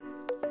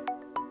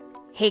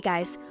Hey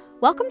guys,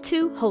 welcome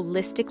to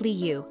Holistically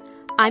You.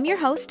 I'm your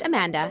host,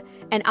 Amanda,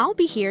 and I'll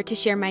be here to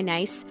share my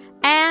nice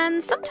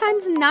and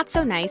sometimes not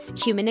so nice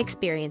human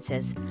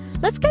experiences.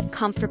 Let's get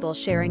comfortable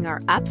sharing our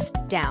ups,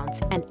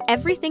 downs, and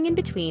everything in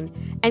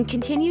between, and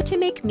continue to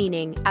make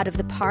meaning out of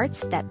the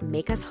parts that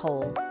make us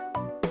whole.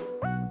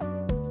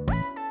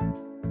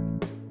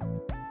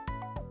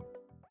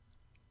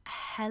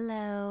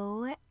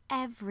 Hello,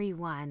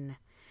 everyone.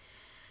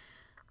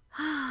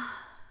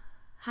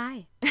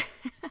 Hi.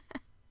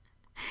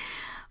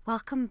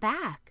 Welcome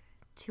back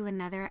to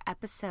another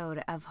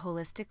episode of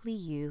Holistically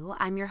You.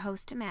 I'm your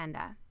host,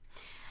 Amanda,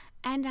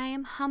 and I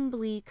am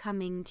humbly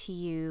coming to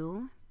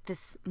you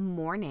this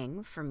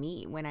morning. For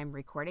me, when I'm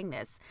recording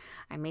this,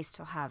 I may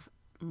still have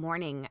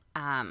morning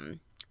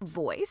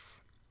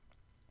voice,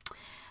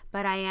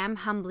 but I am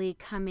humbly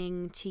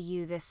coming to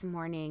you this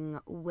morning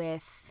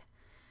with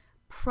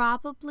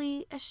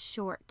probably a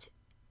short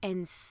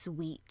and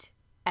sweet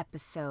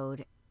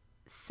episode,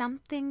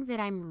 something that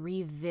I'm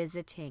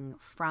revisiting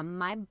from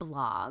my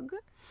blog.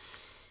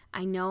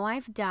 I know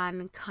I've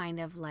done kind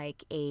of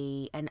like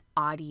an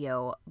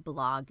audio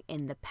blog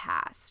in the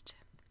past.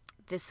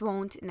 This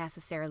won't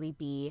necessarily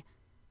be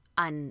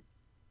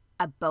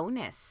a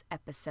bonus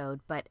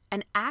episode, but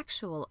an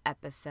actual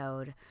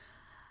episode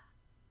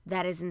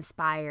that is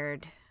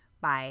inspired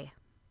by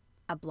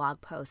a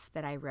blog post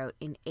that I wrote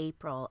in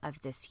April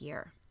of this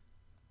year.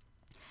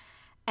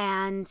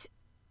 And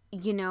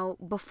you know,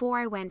 before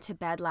I went to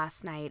bed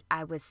last night,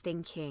 I was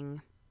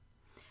thinking,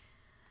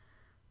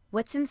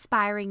 what's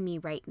inspiring me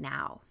right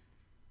now?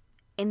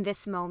 In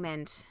this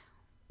moment,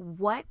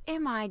 what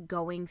am I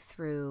going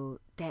through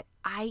that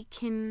I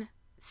can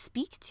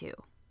speak to?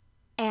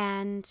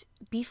 And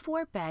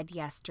before bed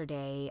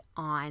yesterday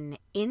on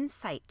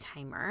Insight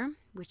Timer,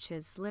 which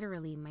is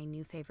literally my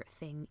new favorite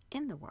thing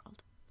in the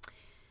world.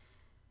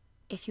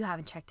 If you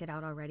haven't checked it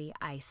out already,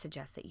 I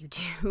suggest that you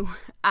do.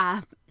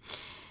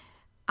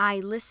 I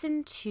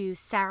listened to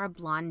Sarah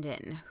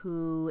Blondin,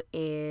 who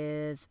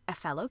is a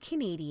fellow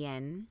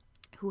Canadian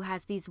who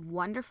has these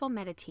wonderful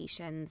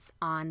meditations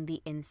on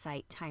the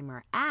Insight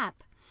Timer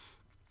app.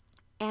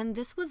 And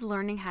this was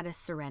learning how to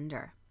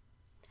surrender.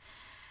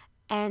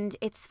 And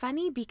it's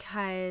funny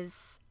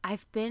because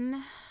I've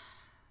been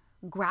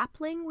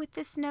grappling with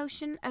this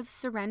notion of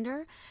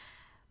surrender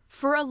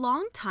for a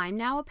long time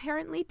now,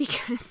 apparently,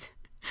 because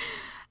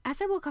as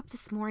I woke up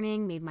this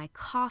morning, made my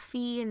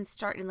coffee and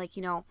started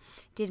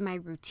did my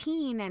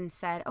routine and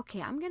said,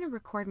 okay, I'm going to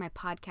record my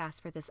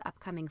podcast for this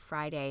upcoming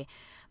Friday,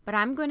 but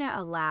I'm going to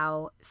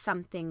allow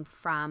something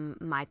from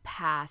my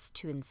past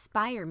to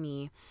inspire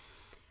me.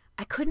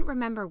 I couldn't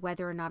remember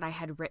whether or not I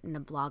had written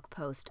a blog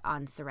post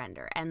on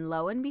surrender, and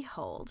lo and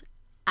behold,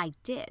 I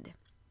did.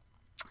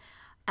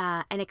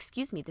 And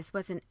excuse me, this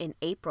wasn't in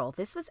April.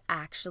 This was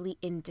actually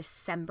in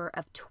December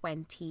of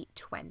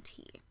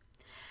 2020.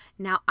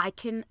 Now, I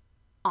can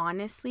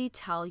honestly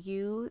tell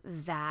you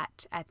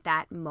that at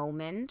that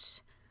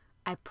moment,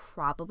 I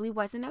probably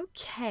wasn't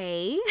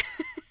okay.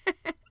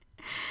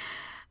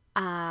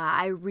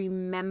 I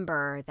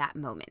remember that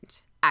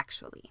moment,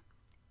 actually.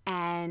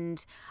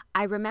 And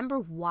I remember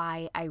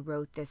why I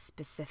wrote this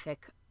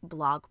specific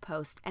blog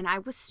post, and I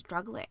was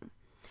struggling.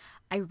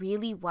 I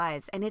really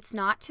was. And it's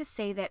not to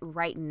say that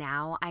right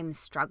now I'm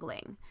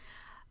struggling,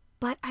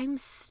 but I'm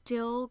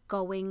still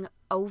going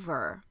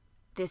over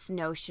this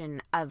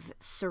notion of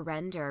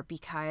surrender,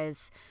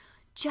 because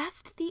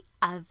just the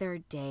other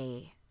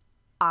day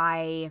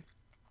I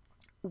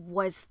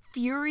was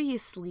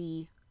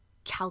furiously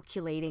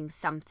calculating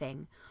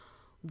something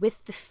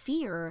with the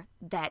fear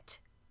that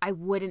I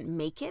wouldn't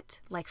make it,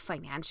 like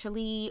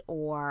financially,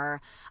 or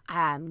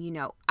I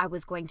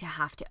was going to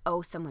have to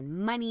owe someone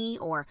money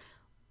or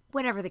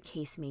whatever the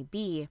case may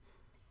be.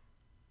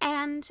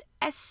 And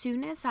as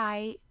soon as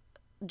I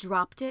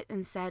dropped it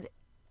and said,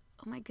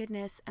 oh my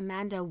goodness,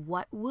 Amanda,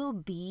 what will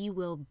be,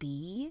 will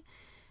be.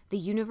 The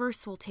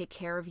universe will take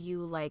care of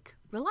you. Like,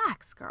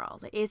 relax, girl.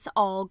 It's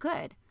all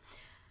good.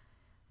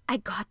 I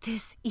got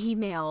this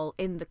email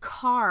in the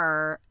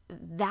car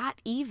that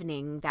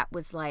evening that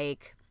was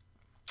like,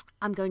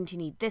 I'm going to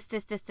need this.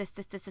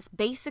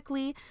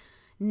 Basically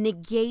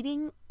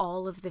negating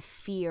all of the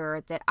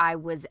fear that I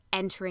was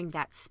entering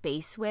that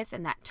space with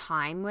and that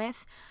time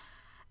with.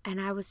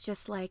 And I was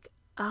just like,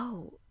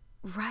 oh,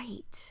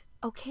 right.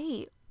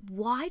 Okay.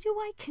 Why do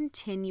I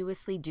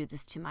continuously do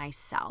this to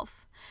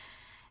myself?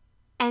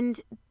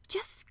 And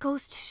just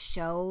goes to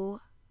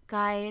show,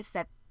 guys,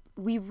 that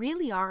we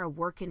really are a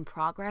work in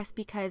progress,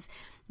 because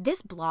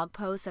this blog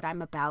post that I'm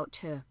about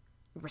to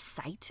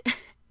recite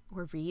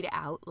or read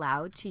out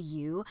loud to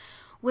you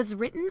was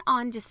written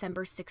on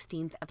December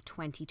 16th of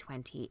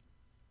 2020.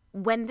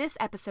 When this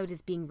episode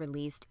is being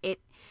released,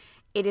 it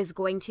is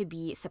going to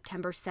be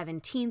September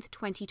 17th,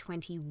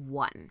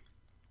 2021.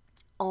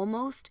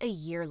 Almost a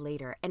year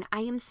later, and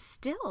I am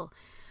still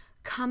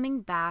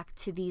coming back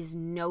to these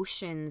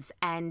notions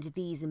and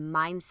these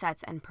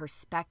mindsets and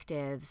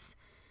perspectives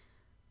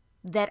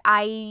that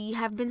I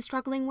have been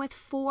struggling with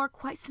for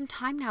quite some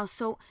time now.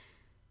 So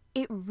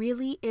it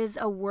really is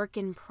a work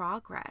in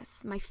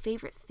progress. My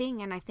favorite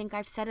thing, and I think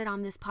I've said it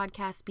on this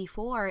podcast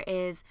before,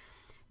 is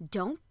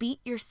don't beat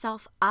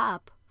yourself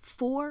up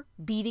for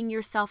beating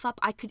yourself up.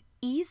 I could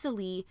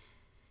easily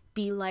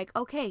be like,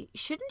 okay,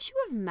 shouldn't you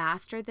have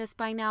mastered this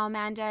by now,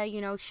 Amanda?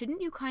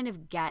 Shouldn't you kind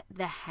of get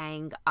the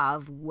hang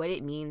of what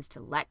it means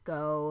to let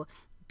go,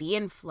 be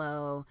in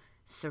flow,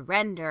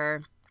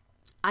 surrender,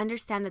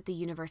 understand that the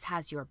universe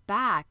has your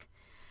back,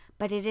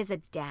 but it is a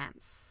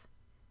dance.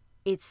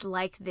 It's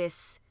like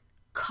this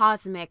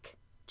cosmic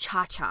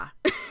cha-cha,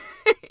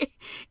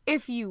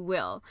 if you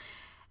will.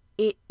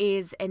 It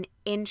is an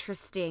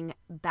interesting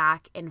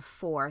back and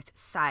forth,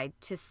 side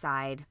to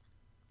side,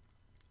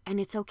 and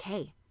it's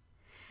okay.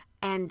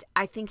 And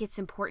I think it's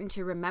important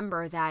to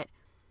remember that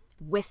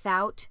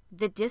without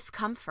the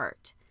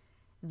discomfort,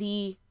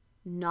 the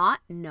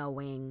not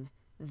knowing,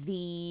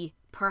 the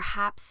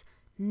perhaps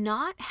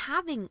not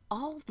having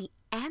all the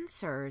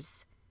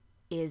answers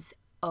is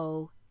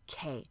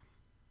okay.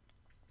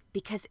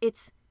 Because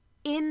it's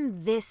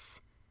in this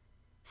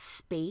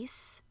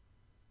space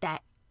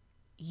that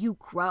you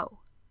grow,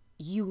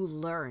 you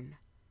learn.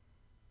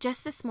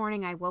 Just this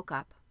morning, I woke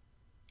up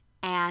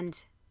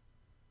and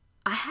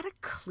I had a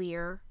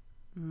clear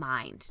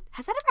mind.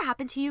 Has that ever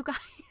happened to you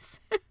guys?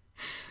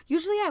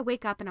 Usually I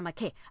wake up and I'm like,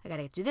 hey, I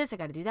gotta do this, I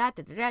gotta do that,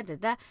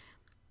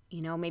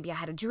 maybe I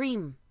had a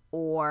dream,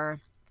 or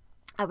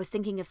I was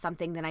thinking of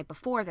something the night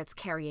before that's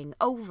carrying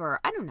over.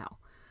 I don't know.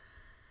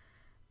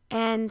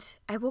 And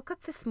I woke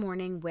up this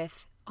morning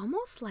with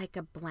almost like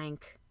a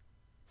blank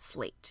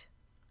slate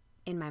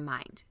in my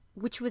mind,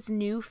 which was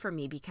new for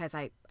me because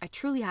I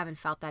truly haven't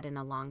felt that in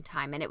a long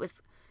time. And it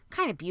was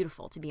kind of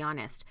beautiful, to be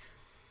honest.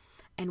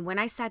 And when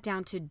I sat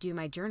down to do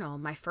my journal,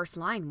 my first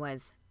line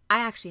was, I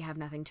actually have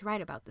nothing to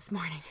write about this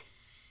morning.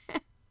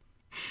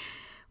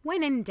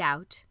 When in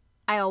doubt,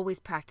 I always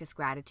practice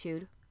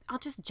gratitude. I'll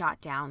just jot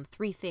down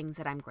 3 things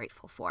that I'm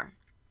grateful for.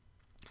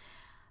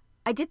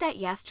 I did that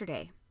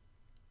yesterday.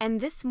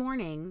 And this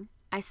morning,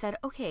 I said,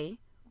 okay,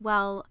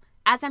 well,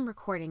 as I'm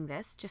recording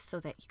this, just so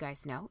that you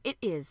guys know, it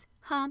is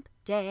hump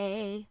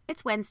day.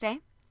 It's Wednesday.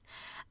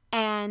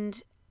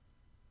 And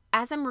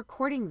as I'm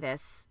recording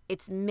this,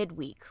 it's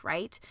midweek,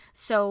 right?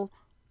 So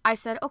I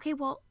said, okay,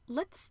 well,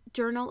 let's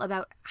journal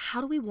about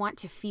how do we want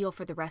to feel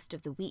for the rest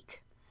of the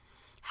week?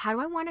 How do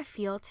I want to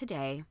feel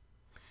today?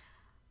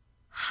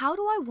 How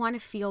do I want to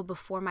feel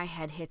before my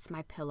head hits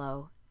my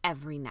pillow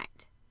every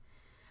night?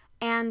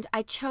 And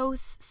I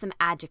chose some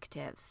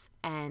adjectives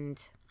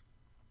and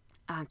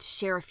to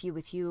share a few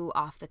with you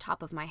off the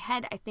top of my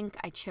head. I think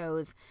I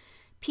chose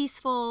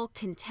peaceful,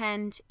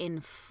 content,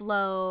 in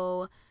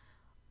flow,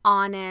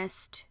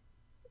 honest,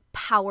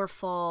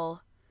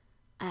 powerful,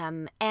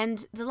 and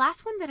the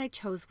last one that I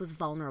chose was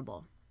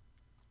vulnerable.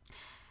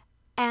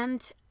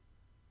 And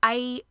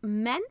I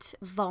meant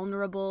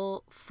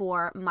vulnerable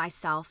for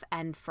myself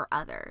and for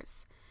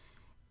others.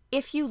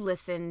 If you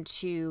listen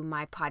to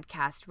my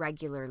podcast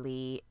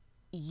regularly,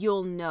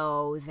 you'll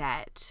know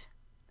that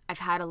I've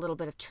had a little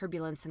bit of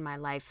turbulence in my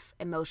life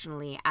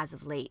emotionally as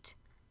of late.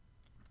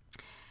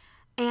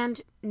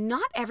 And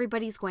not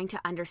everybody's going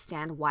to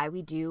understand why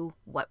we do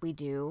what we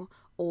do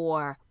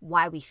or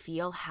why we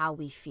feel how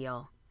we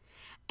feel.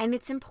 And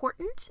it's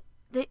important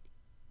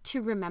to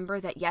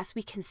remember that, yes,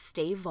 we can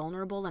stay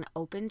vulnerable and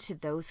open to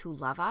those who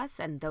love us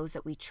and those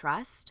that we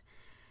trust.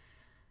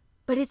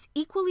 But it's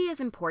equally as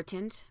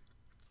important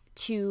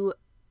to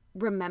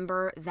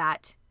remember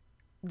that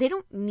they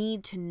don't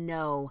need to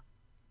know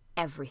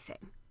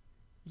everything.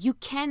 You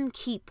can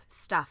keep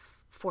stuff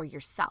for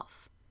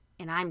yourself.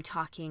 And I'm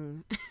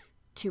talking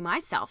to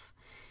myself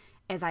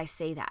as I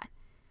say that.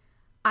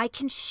 I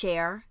can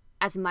share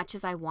as much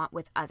as I want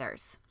with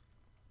others.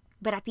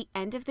 But at the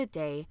end of the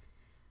day,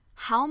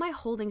 how am I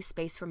holding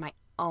space for my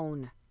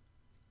own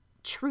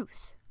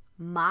truth,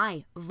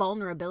 my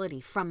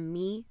vulnerability from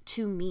me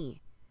to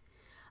me?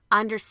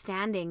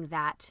 Understanding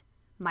that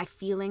my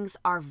feelings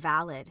are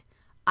valid.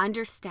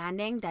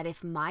 Understanding that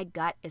if my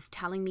gut is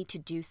telling me to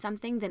do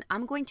something, then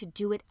I'm going to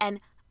do it, and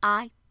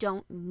I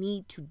don't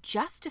need to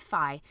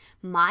justify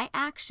my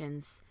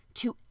actions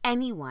to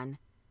anyone,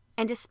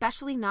 and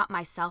especially not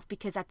myself,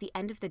 because at the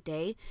end of the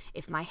day,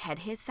 if my head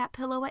hits that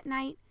pillow at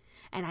night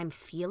and I'm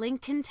feeling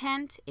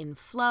content, in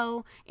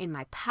flow, in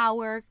my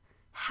power,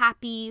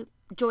 happy,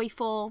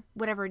 joyful,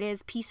 whatever it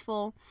is,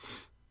 peaceful,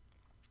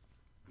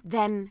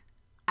 then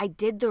I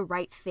did the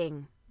right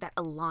thing that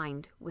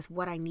aligned with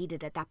what I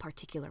needed at that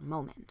particular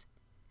moment.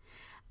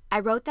 I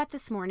wrote that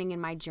this morning in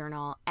my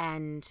journal,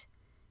 and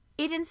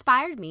it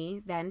inspired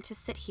me then to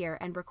sit here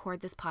and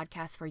record this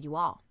podcast for you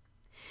all.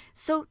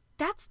 So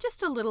that's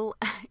just a little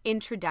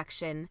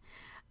introduction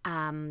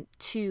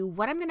to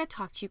what I'm going to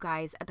talk to you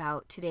guys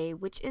about today,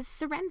 which is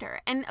surrender.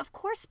 And of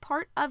course,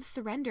 part of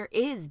surrender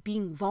is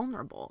being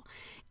vulnerable.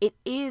 It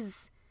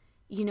is,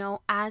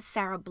 as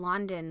Sarah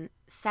Blondin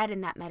said in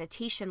that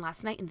meditation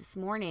last night and this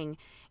morning,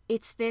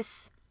 it's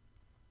this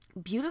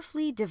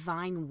beautifully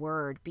divine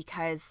word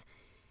because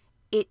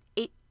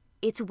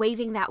it's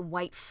waving that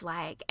white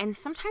flag. And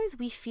sometimes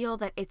we feel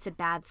that it's a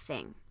bad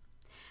thing.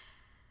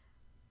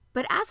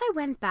 But as I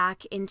went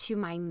back into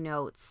my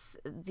notes,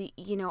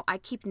 I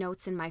keep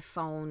notes in my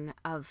phone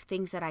of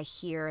things that I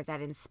hear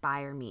that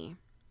inspire me.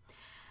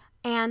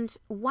 And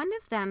one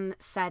of them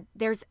said,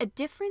 there's a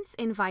difference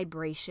in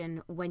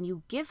vibration when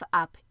you give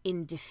up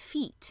in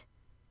defeat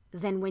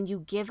than when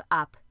you give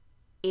up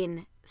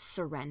in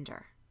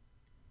surrender.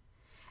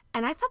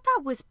 And I thought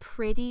that was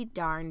pretty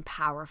darn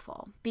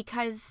powerful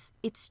because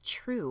it's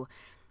true.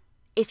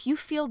 If you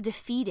feel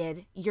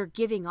defeated, you're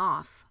giving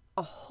off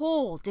a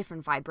whole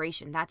different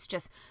vibration. That's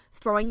just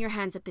throwing your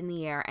hands up in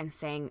the air and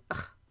saying,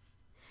 ugh,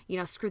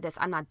 screw this,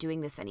 I'm not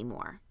doing this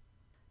anymore.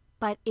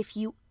 But if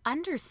you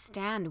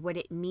understand what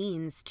it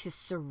means to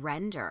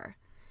surrender,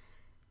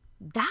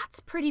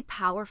 that's pretty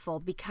powerful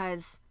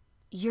because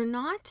you're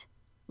not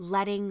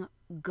letting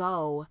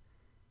go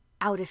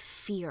out of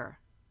fear.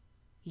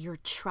 You're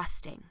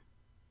trusting.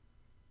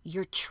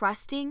 You're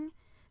trusting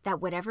that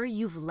whatever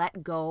you've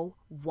let go,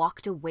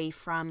 walked away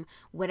from,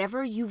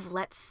 whatever you've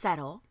let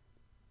settle,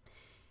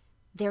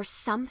 there's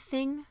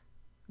something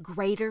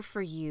greater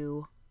for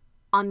you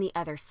on the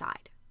other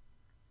side.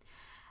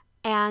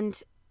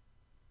 And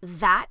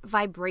that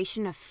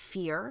vibration of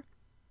fear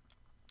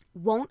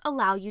won't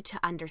allow you to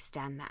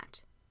understand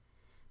that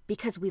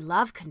because we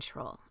love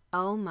control.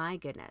 Oh my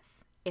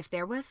goodness. If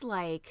there was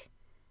like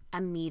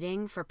a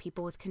meeting for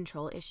people with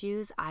control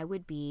issues, I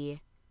would be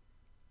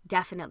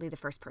definitely the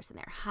first person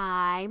there.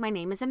 Hi, my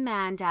name is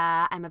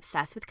Amanda. I'm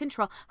obsessed with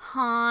control.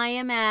 Hi,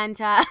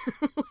 Amanda.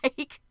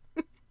 Like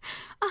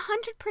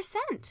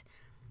 100%.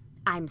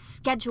 I'm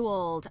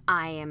scheduled.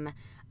 I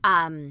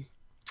am,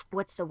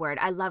 what's the word?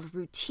 I love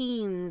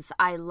routines.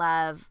 I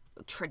love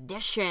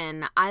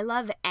tradition. I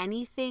love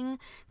anything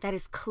that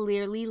is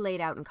clearly laid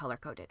out and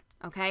color-coded,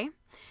 okay?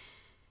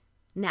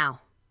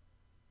 Now,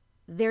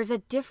 there's a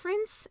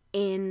difference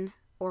in,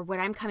 or what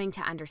I'm coming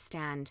to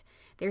understand,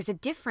 there's a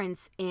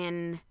difference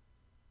in,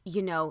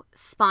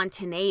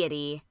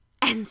 spontaneity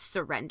and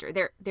surrender.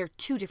 They're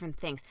two different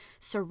things.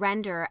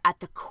 Surrender at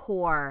the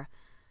core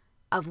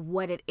of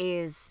what it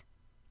is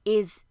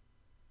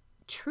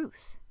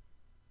truth.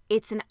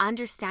 It's an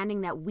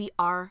understanding that we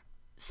are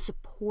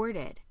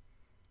supported.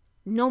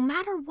 No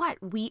matter what,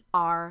 we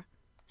are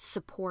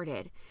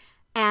supported.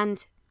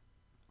 And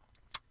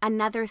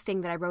another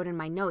thing that I wrote in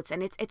my notes,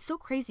 and it's so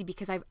crazy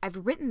because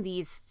I've written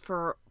these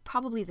for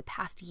probably the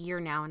past year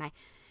now, and I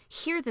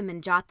hear them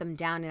and jot them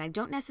down, and I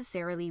don't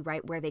necessarily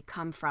write where they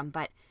come from,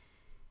 but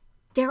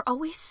they're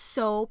always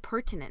so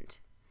pertinent.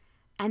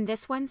 And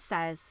this one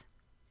says,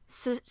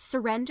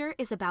 surrender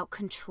is about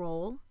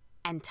control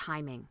and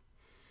timing.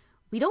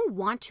 We don't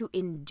want to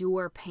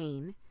endure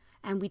pain,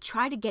 and we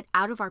try to get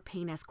out of our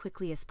pain as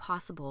quickly as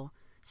possible,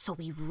 so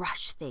we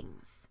rush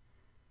things.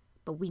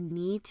 But we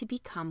need to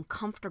become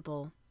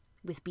comfortable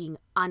with being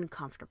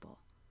uncomfortable.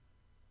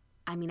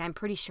 I mean, I'm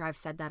pretty sure I've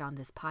said that on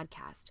this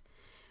podcast.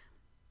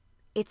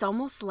 It's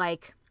almost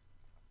like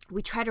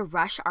we try to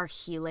rush our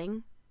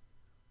healing,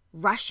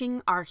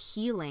 rushing our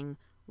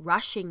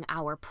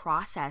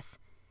process.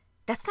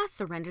 That's not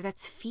surrender,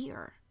 that's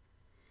fear.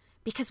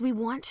 Because we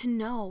want to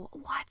know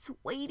what's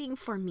waiting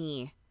for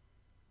me.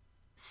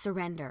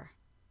 Surrender.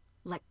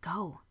 Let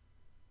go,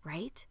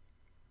 right?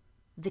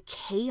 The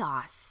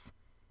chaos,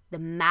 the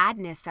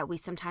madness that we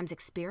sometimes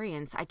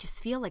experience, I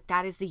just feel like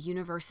that is the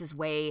universe's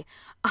way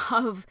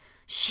of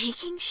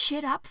shaking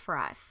shit up for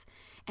us.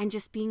 And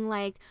just being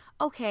like,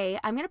 okay,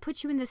 I'm going to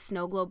put you in this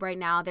snow globe right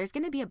now. There's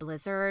going to be a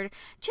blizzard.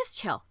 Just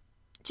chill.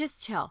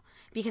 Just chill.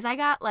 Because I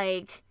got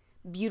like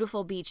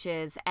beautiful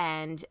beaches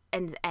and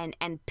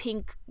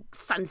pink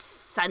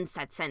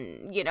sunsets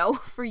and,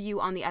 for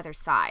you on the other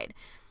side.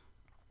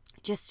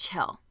 Just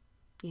chill.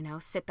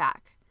 Sit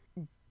back.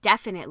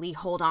 Definitely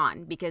hold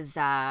on because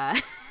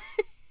might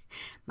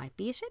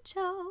be a shit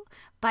show.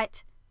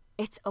 But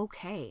it's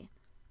okay.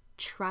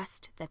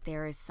 Trust that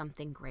there is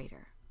something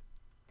greater.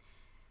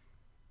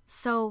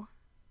 So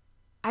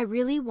I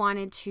really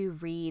wanted to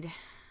read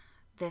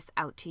this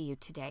out to you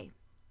today.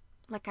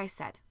 Like I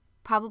said,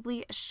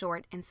 probably a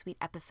short and sweet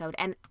episode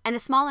and a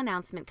small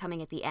announcement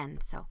coming at the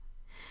end. So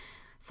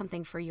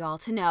something for you all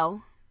to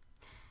know.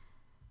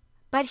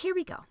 But here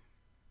we go.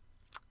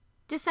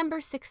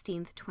 December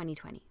 16th,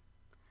 2020.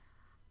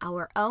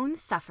 Our own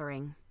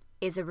suffering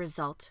is a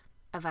result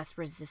of us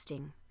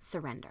resisting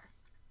surrender.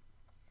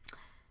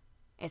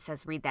 It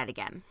says read that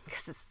again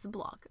because this is a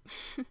blog.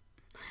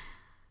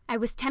 I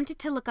was tempted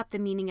to look up the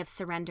meaning of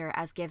surrender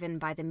as given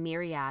by the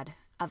myriad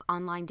of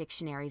online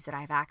dictionaries that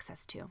I have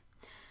access to.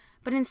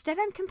 But instead,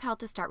 I'm compelled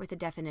to start with a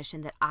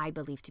definition that I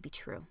believe to be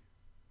true.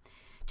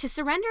 To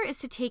surrender is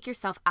to take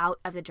yourself out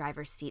of the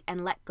driver's seat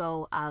and let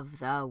go of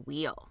the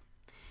wheel.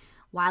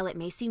 While it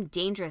may seem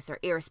dangerous or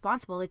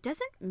irresponsible, it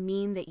doesn't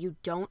mean that you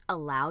don't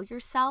allow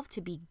yourself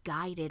to be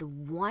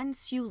guided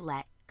once you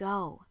let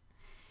go.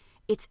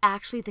 It's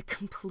actually the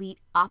complete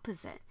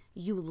opposite.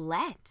 You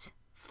let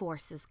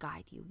forces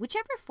guide you,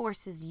 whichever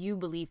forces you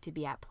believe to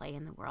be at play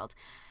in the world,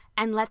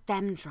 and let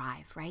them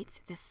drive, right?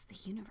 So this is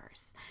the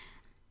universe.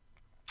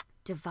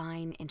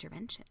 Divine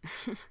intervention.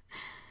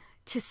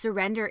 To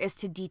surrender is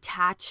to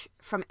detach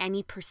from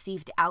any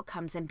perceived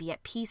outcomes and be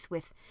at peace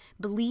with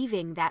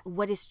believing that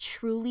what is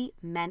truly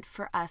meant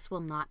for us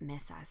will not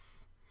miss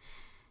us.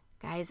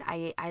 Guys,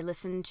 I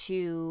listen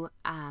to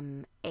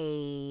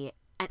a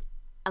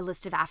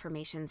list of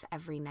affirmations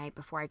every night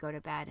before I go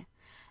to bed.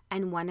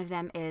 And one of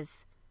them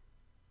is,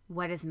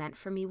 what is meant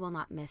for me will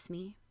not miss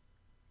me.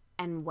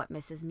 And what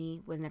misses me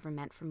was never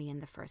meant for me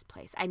in the first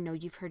place. I know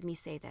you've heard me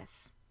say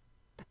this,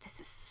 but this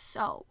is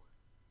so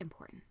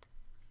important.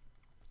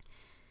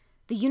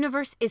 The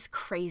universe is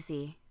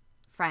crazy,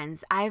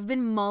 friends. I have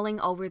been mulling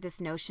over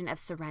this notion of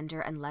surrender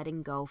and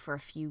letting go for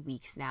a few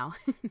weeks now.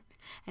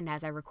 And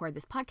as I record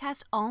this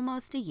podcast,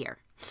 almost a year.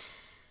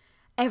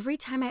 Every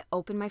time I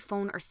open my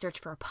phone or search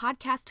for a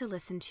podcast to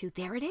listen to,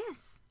 there it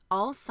is.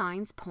 All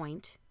signs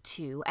point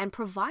to and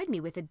provide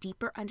me with a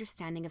deeper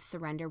understanding of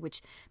surrender,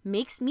 which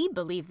makes me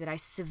believe that I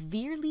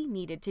severely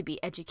needed to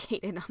be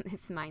educated on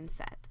this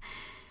mindset.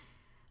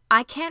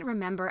 I can't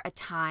remember a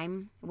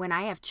time when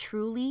I have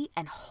truly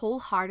and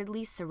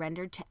wholeheartedly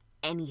surrendered to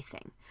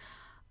anything.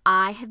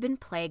 I have been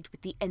plagued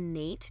with the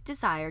innate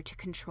desire to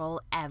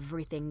control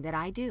everything that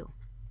I do.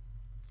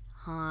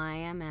 Hi,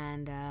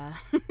 Amanda.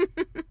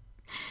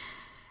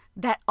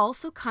 That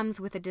also comes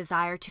with a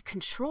desire to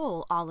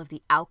control all of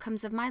the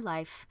outcomes of my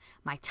life,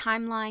 my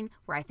timeline,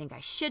 where I think I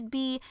should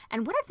be,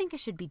 and what I think I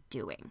should be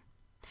doing.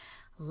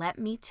 Let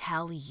me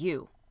tell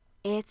you,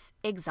 it's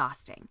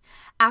exhausting.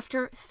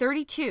 After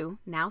 32,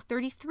 now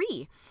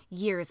 33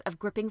 years of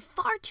gripping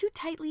far too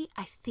tightly,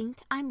 I think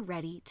I'm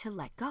ready to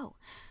let go.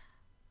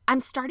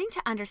 I'm starting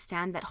to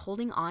understand that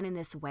holding on in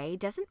this way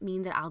doesn't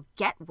mean that I'll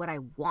get what I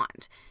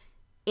want.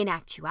 In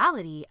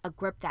actuality, a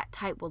grip that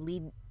tight will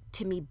lead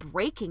to me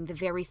breaking the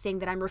very thing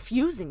that I'm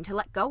refusing to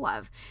let go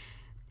of.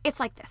 It's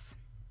like this.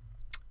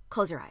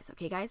 Close your eyes,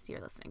 okay, guys?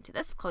 You're listening to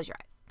this. Close your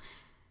eyes.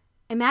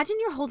 Imagine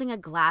you're holding a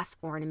glass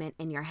ornament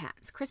in your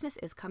hands. Christmas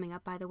is coming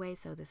up, by the way,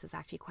 so this is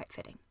actually quite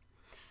fitting.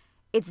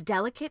 It's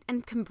delicate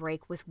and can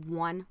break with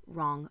one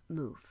wrong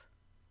move.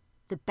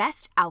 The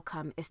best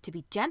outcome is to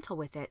be gentle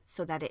with it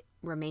so that it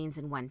remains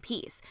in one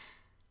piece.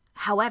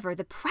 However,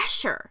 the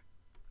pressure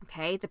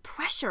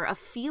of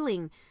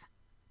feeling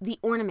the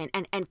ornament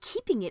and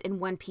keeping it in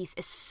one piece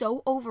is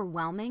so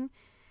overwhelming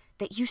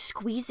that you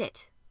squeeze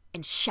it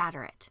and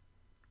shatter it.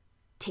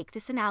 Take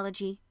this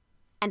analogy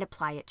and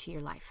apply it to your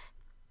life.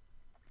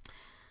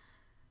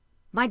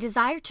 My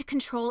desire to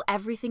control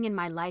everything in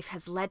my life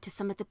has led to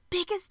some of the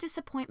biggest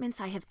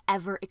disappointments I have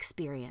ever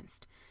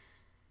experienced.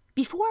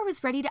 Before I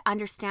was ready to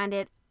understand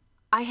it,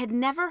 I had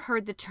never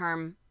heard the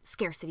term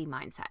scarcity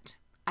mindset.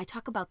 I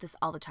talk about this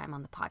all the time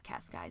on the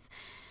podcast, guys.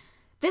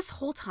 This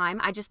whole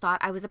time, I just thought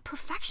I was a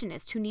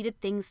perfectionist who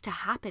needed things to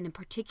happen in a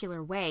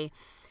particular way.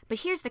 But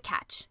here's the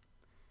catch.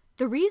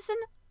 The reason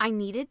I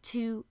needed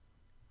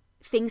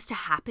things to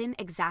happen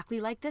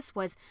exactly like this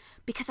was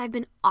because I've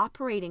been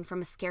operating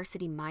from a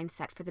scarcity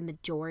mindset for the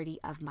majority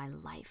of my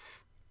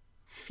life.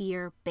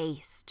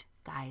 Fear-based,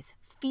 guys.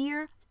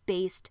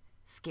 Fear-based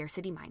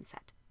scarcity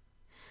mindset.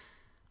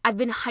 I've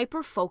been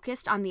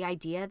hyper-focused on the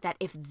idea that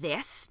if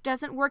this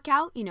doesn't work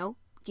out,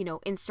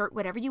 insert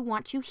whatever you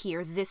want to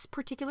here, this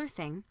particular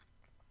thing,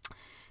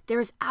 there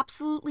is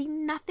absolutely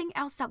nothing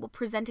else that will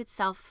present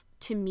itself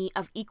to me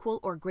of equal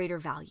or greater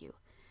value.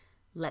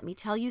 Let me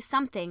tell you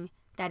something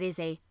that is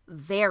a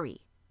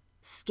very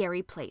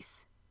scary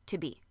place to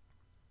be.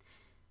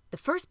 The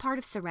first part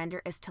of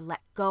surrender is to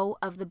let go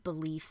of the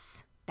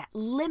beliefs that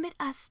limit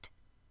us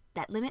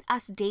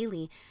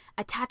daily,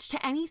 attached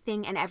to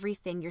anything and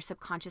everything your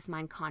subconscious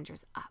mind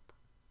conjures up.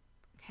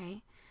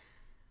 Okay?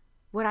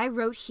 What I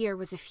wrote here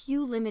was a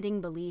few limiting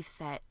beliefs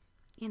that,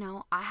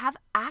 I have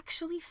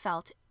actually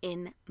felt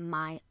in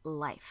my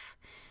life.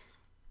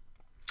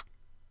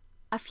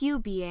 A few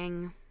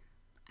being,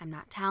 I'm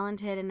not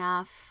talented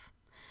enough.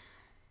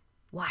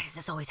 Why does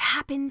this always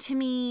happen to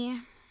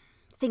me?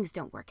 Things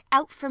don't work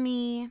out for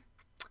me.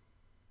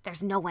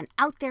 There's no one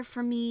out there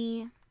for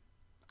me.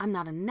 I'm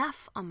not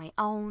enough on my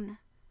own.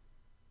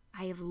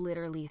 I have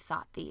literally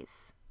thought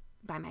these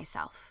by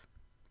myself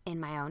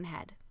in my own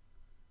head.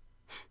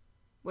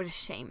 What a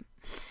shame.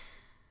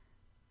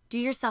 Do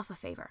yourself a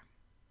favor.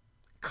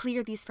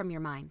 Clear these from your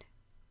mind.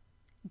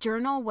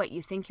 Journal what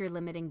you think your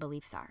limiting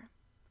beliefs are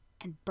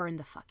and burn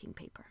the fucking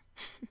paper.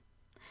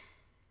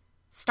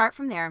 Start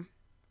from there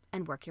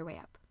and work your way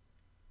up.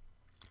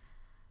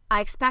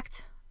 I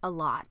expect a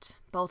lot,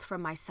 both from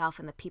myself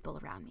and the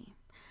people around me.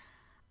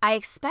 I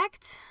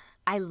expect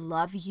I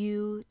love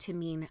you to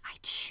mean I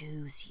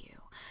choose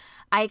you.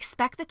 I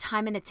expect the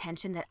time and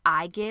attention that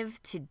I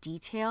give to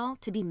detail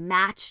to be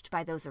matched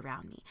by those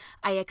around me.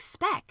 I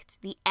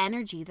expect the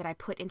energy that I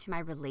put into my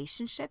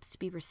relationships to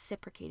be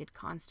reciprocated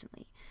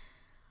constantly.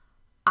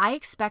 I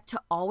expect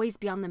to always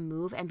be on the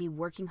move and be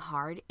working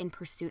hard in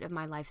pursuit of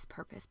my life's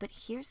purpose. But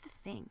here's the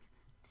thing.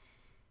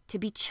 To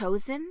be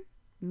chosen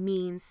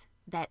means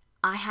that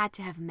I had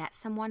to have met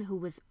someone who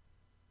was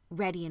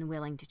ready and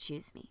willing to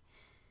choose me.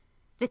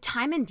 The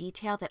time and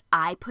detail that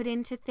I put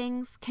into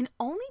things can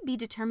only be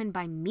determined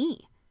by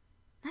me,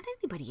 not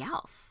anybody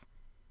else.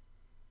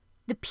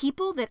 The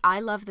people that I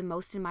love the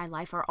most in my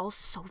life are all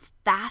so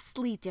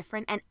vastly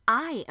different, and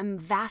I am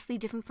vastly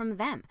different from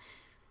them.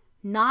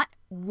 Not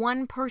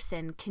one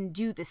person can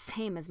do the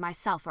same as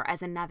myself or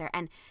as another,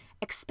 and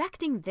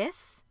expecting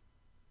this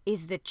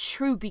is the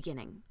true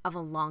beginning of a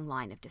long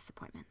line of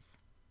disappointments.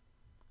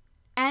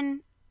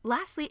 And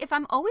lastly, if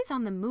I'm always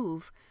on the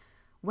move,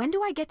 when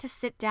do I get to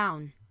sit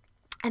down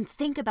and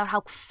think about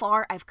how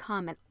far I've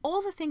come and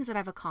all the things that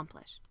I've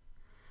accomplished?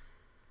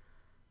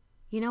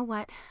 You know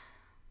what?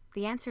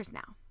 The answer's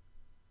now.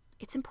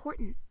 It's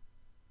important.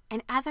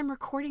 And as I'm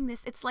recording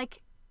this, it's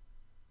like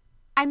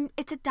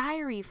it's a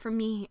diary for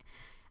me.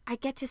 I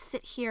get to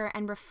sit here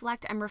and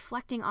reflect. I'm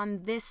reflecting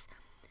on this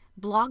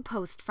blog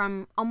post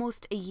from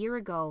almost a year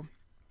ago.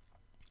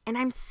 And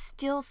I'm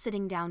still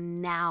sitting down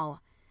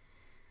now,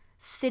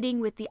 sitting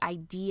with the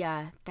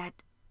idea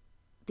that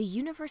the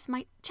universe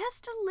might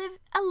just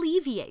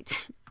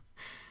alleviate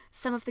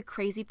some of the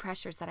crazy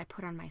pressures that I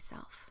put on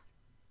myself.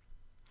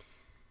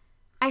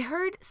 I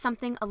heard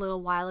something a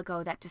little while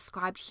ago that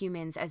described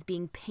humans as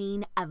being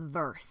pain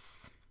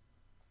averse.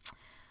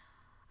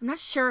 I'm not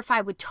sure if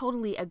I would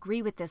totally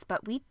agree with this,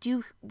 but we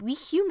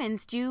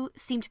humans do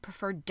seem to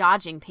prefer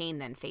dodging pain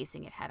than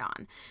facing it head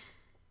on.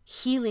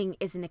 Healing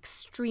is an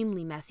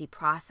extremely messy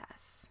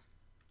process.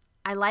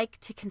 I like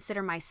to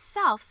consider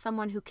myself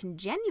someone who can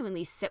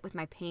genuinely sit with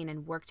my pain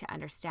and work to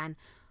understand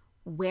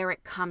where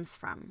it comes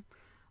from,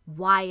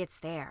 why it's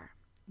there.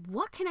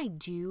 What can I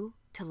do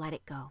to let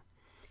it go?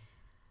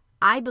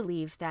 I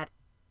believe that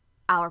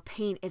our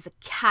pain is a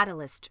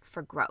catalyst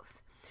for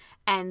growth.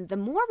 And the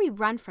more we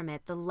run from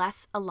it, the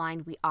less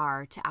aligned we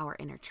are to our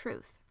inner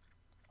truth.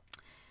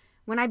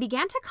 When I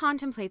began to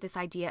contemplate this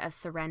idea of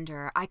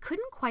surrender, I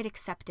couldn't quite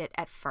accept it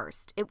at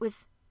first. It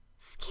was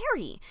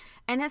scary.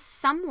 And as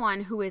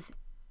someone who is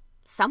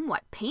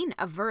somewhat pain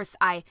averse,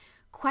 I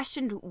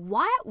questioned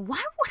why would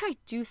I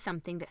do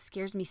something that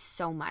scares me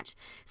so much?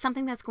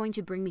 Something that's going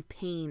to bring me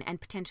pain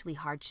and potentially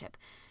hardship.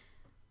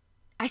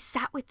 I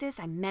sat with this,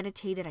 I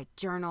meditated, I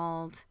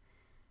journaled.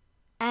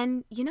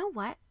 And you know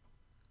what?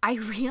 I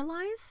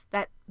realized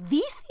that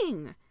the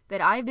thing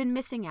that I've been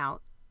missing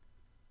out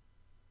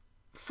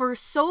for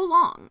so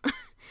long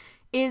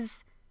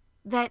is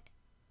that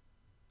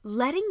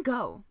letting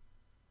go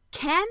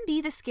can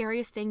be the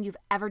scariest thing you've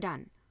ever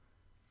done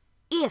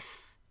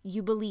if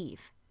you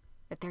believe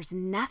that there's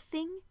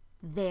nothing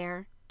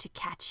there to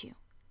catch you.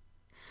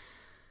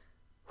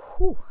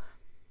 Whew.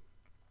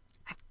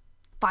 I've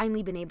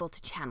finally been able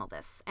to channel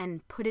this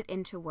and put it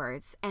into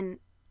words, and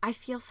I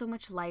feel so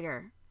much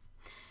lighter.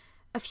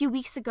 A few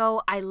weeks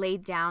ago, I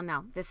laid down,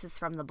 now this is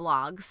from the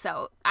blog,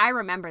 so I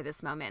remember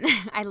this moment.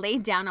 I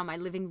laid down on my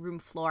living room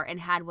floor and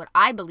had what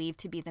I believe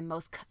to be the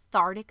most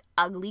cathartic,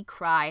 ugly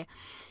cry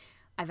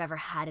I've ever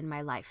had in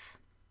my life.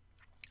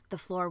 The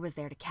floor was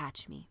there to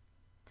catch me.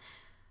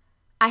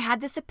 I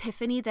had this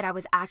epiphany that I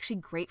was actually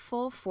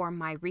grateful for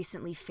my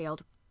recently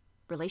failed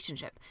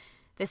relationship.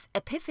 This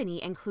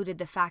epiphany included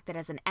the fact that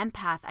as an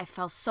empath, I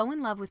fell so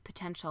in love with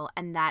potential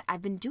and that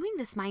I've been doing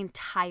this my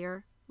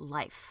entire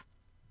life.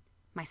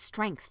 My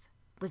strength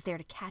was there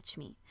to catch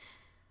me.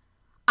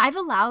 I've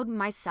allowed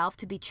myself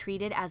to be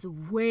treated as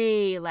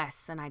way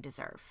less than I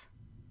deserve.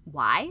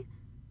 Why?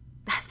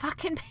 That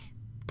fucking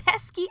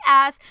pesky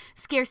ass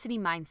scarcity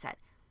mindset.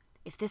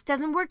 If this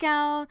doesn't work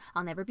out,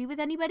 I'll never be with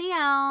anybody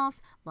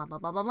else, blah, blah,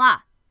 blah, blah, blah.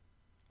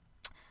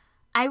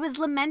 I was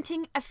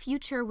lamenting a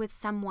future with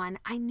someone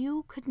I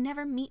knew could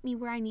never meet me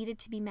where I needed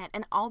to be met,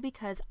 and all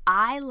because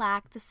I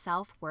lacked the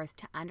self-worth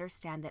to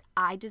understand that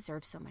I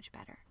deserve so much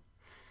better.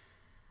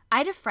 I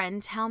had a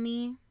friend tell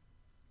me,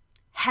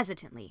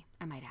 hesitantly,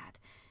 I might add,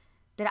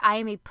 that I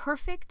am a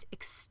perfect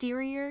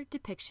exterior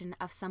depiction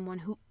of someone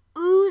who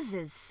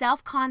oozes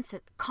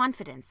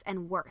self-confidence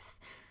and worth.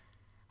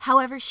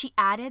 However, she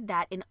added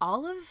that in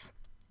all of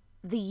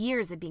the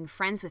years of being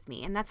friends with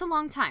me, and that's a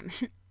long time,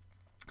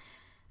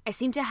 I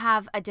seem to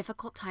have a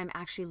difficult time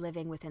actually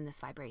living within this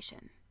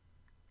vibration.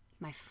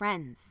 My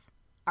friends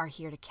are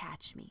here to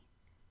catch me.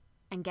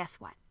 And guess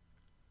what?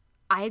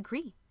 I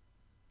agree.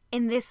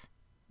 In this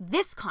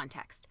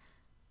context,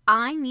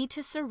 I need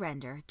to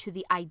surrender to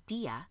the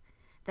idea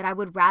that I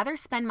would rather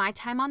spend my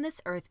time on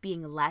this earth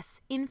being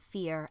less in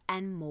fear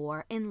and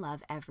more in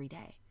love every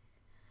day.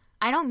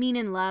 I don't mean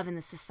in love in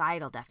the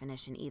societal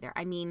definition either.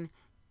 I mean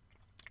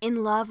in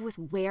love with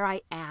where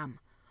I am,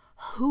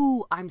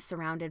 who I'm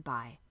surrounded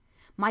by,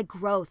 my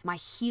growth, my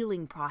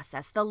healing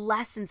process, the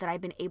lessons that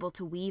I've been able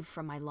to weave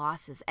from my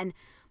losses, and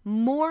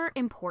more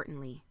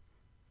importantly,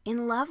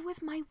 in love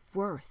with my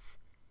worth.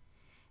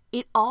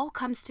 It all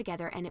comes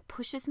together and it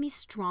pushes me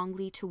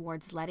strongly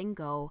towards letting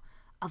go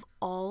of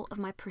all of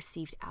my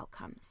perceived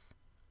outcomes.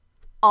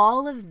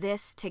 All of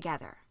this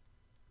together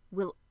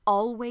will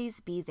always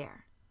be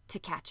there to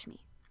catch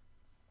me.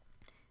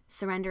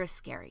 Surrender is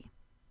scary.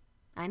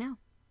 I know.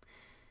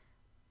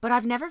 But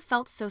I've never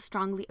felt so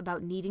strongly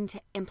about needing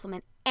to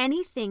implement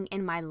anything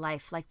in my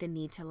life like the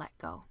need to let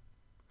go.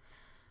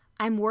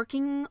 I'm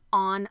working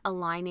on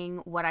aligning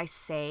what I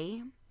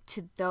say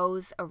to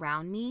those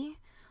around me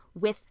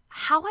with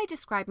how I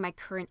describe my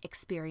current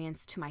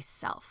experience to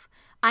myself.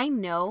 I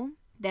know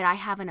that I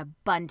have an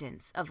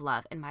abundance of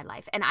love in my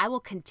life, and I will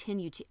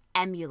continue to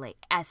emulate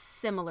a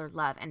similar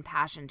love and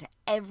passion to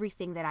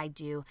everything that I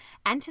do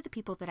and to the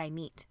people that I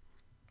meet.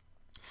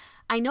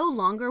 I no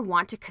longer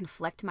want to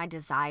conflict my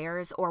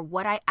desires or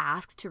what I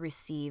ask to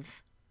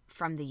receive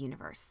from the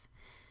universe.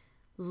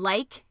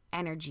 Like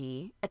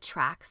energy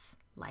attracts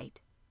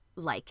like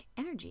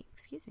energy.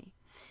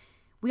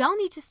 We all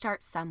need to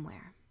start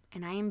somewhere,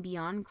 and I am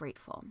beyond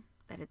grateful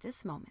that at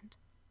this moment,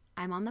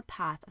 I'm on the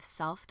path of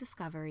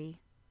self-discovery,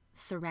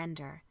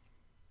 surrender,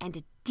 and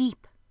a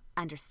deep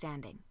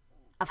understanding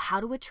of how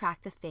to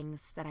attract the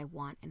things that I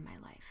want in my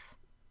life.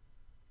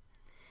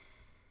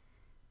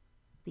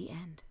 The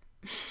end.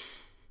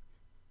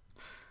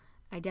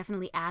 I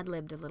definitely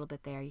ad-libbed a little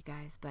bit there, you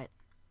guys, but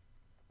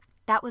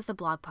that was the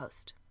blog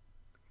post.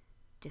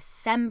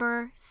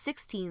 December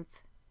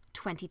 16th,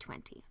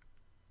 2020.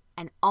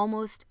 And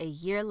almost a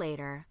year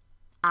later,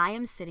 I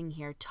am sitting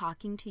here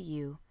talking to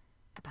you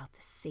about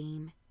the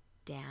same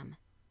damn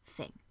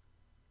thing.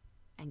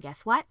 And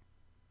guess what?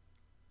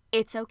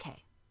 It's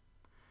okay.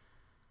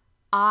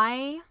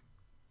 I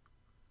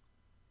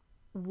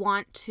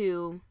want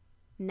to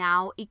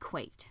now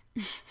equate.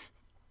 You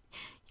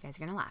guys are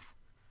going to laugh.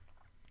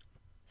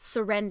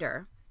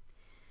 Surrender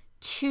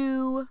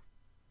to,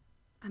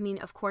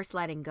 of course,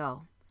 letting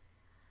go.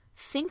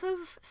 Think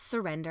of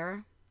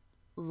surrender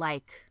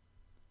like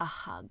a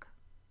hug.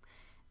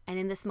 And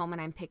in this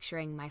moment, I'm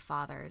picturing my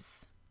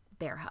father's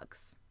bear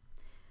hugs.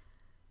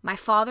 My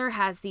father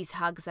has these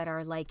hugs that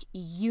are like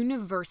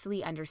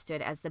universally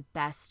understood as the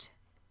best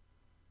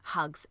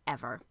hugs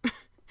ever.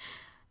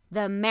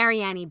 The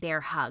Mariani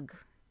bear hug,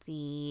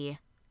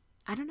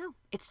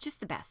 it's just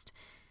the best.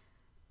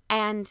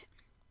 And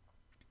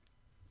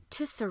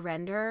to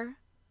surrender,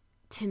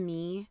 to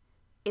me,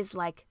 is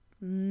like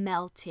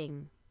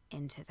melting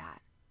into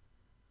that.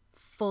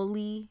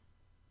 Fully,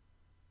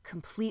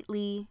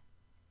 completely,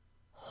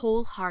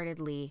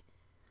 wholeheartedly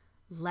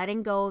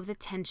letting go of the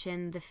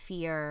tension, the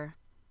fear,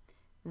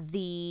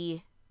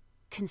 the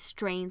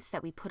constraints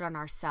that we put on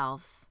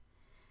ourselves.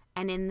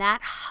 And in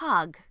that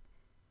hug,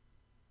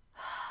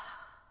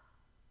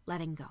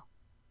 letting go.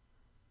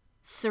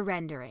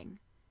 Surrendering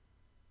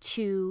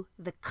to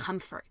the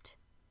comfort,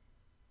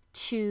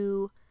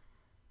 to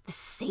the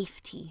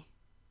safety,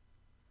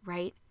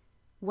 right?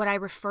 What I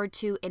referred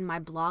to in my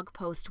blog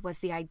post was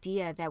the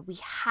idea that we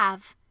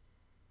have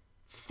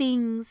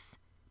things,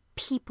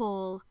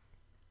 people,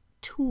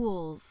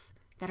 tools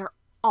that are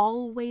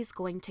always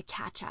going to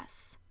catch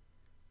us.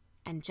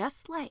 And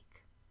just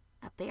like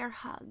a bear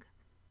hug,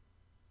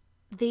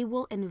 they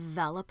will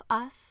envelop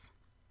us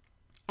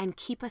and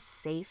keep us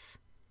safe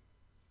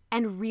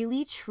and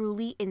really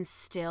truly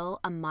instill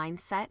a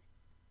mindset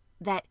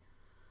that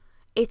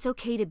it's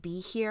okay to be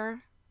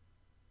here.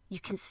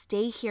 You can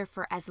stay here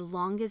for as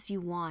long as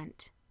you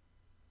want.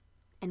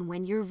 And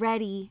when you're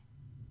ready,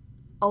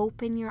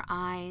 open your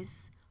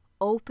eyes,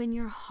 open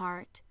your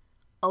heart,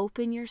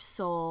 open your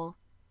soul,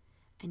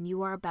 and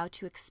you are about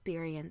to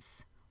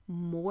experience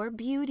more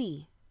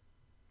beauty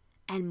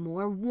and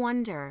more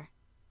wonder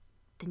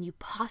than you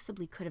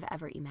possibly could have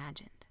ever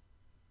imagined.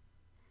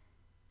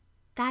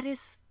 That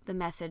is the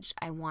message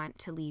I want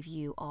to leave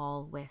you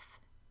all with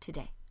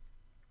today.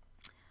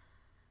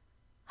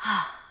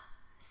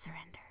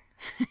 Surrender.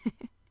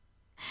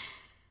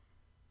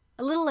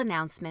 A little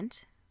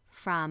announcement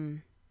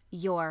from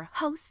your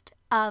host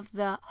of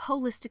the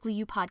Holistically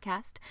You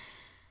podcast.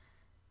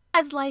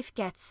 As life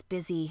gets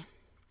busy,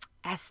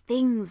 as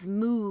things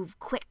move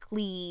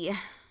quickly,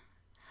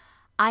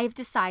 I've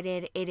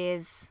decided it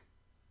is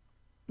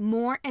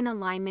more in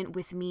alignment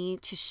with me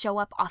to show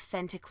up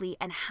authentically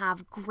and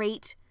have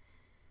great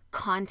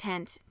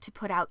content to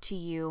put out to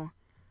you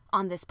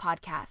on this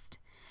podcast.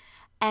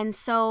 And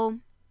so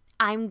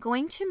I'm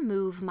going to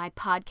move my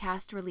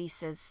podcast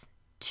releases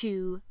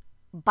to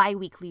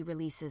bi-weekly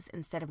releases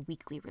instead of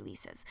weekly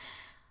releases.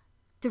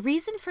 The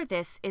reason for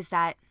this is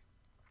that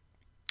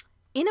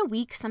in a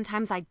week,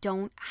 sometimes I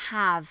don't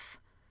have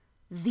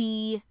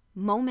the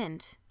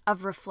moment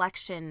of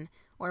reflection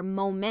or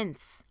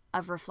moments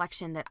of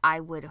reflection that I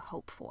would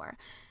hope for.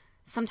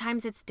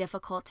 Sometimes it's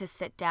difficult to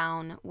sit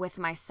down with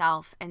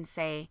myself and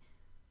say,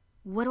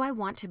 what do I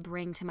want to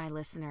bring to my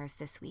listeners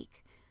this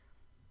week?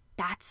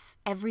 That's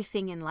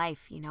everything in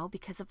life,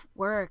 because of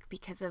work,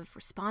 because of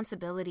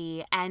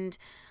responsibility, and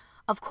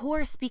of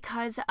course,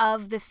 because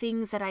of the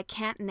things that I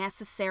can't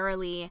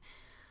necessarily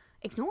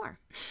ignore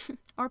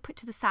or put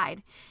to the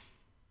side.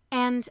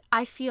 And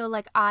I feel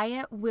like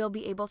I will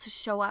be able to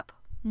show up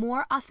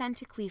more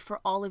authentically for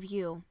all of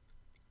you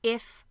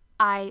if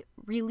I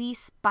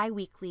release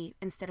bi-weekly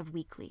instead of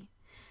weekly.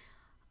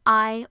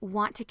 I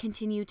want to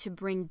continue to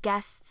bring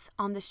guests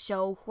on the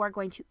show who are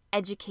going to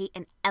educate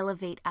and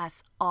elevate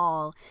us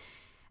all.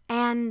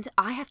 And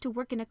I have to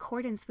work in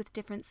accordance with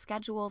different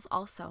schedules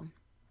also.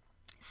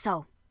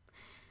 So,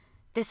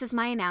 this is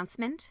my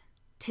announcement.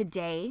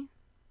 Today,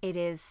 it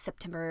is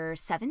September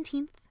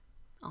 17th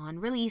on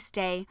release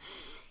day.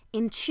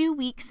 In 2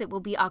 weeks, it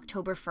will be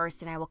October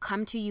 1st, and I will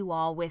come to you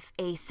all with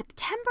a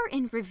September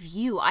in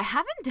review. I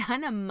haven't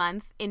done a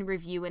month in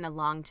review in a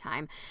long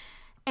time,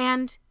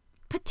 and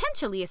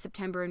potentially a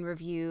September in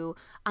review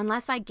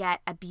unless I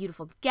get a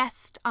beautiful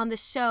guest on the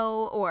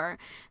show or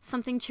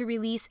something to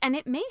release. And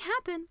it may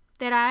happen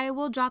that I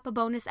will drop a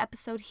bonus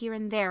episode here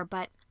and there,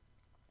 but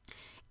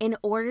in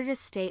order to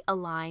stay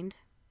aligned,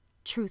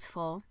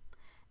 truthful,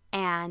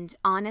 and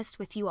honest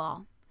with you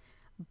all,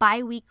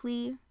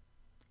 bi-weekly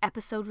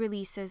episode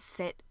releases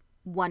sit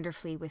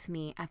wonderfully with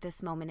me at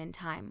this moment in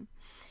time.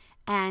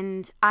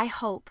 And I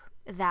hope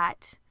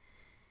that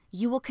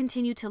you will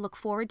continue to look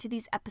forward to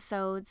these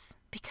episodes,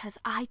 because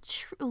I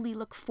truly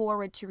look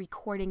forward to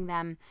recording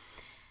them.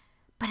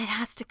 But it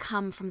has to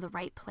come from the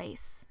right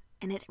place.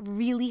 And it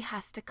really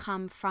has to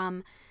come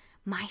from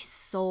my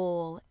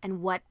soul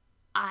and what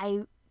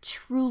I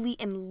truly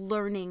am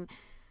learning,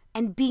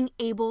 and being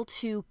able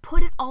to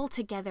put it all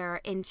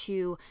together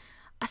into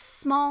a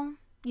small,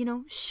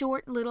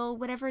 short little,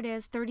 whatever it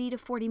is, 30 to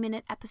 40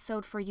 minute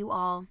episode for you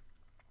all.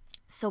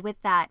 So with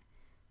that,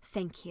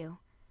 thank you.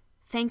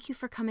 Thank you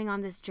for coming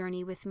on this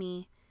journey with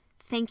me.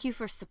 Thank you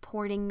for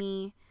supporting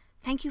me.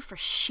 Thank you for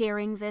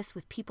sharing this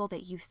with people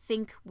that you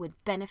think would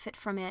benefit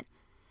from it.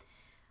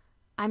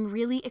 I'm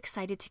really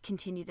excited to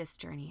continue this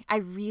journey. I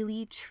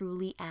really,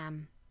 truly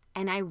am.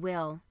 And I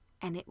will.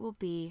 And it will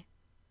be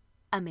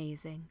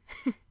amazing.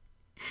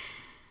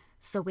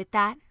 So with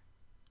that,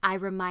 I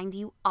remind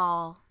you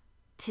all,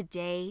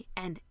 today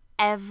and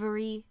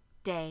every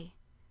day,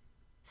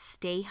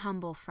 stay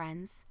humble,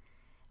 friends.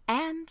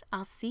 And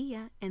I'll see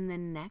ya in the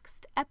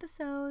next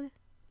episode.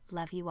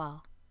 Love you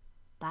all.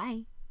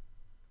 Bye.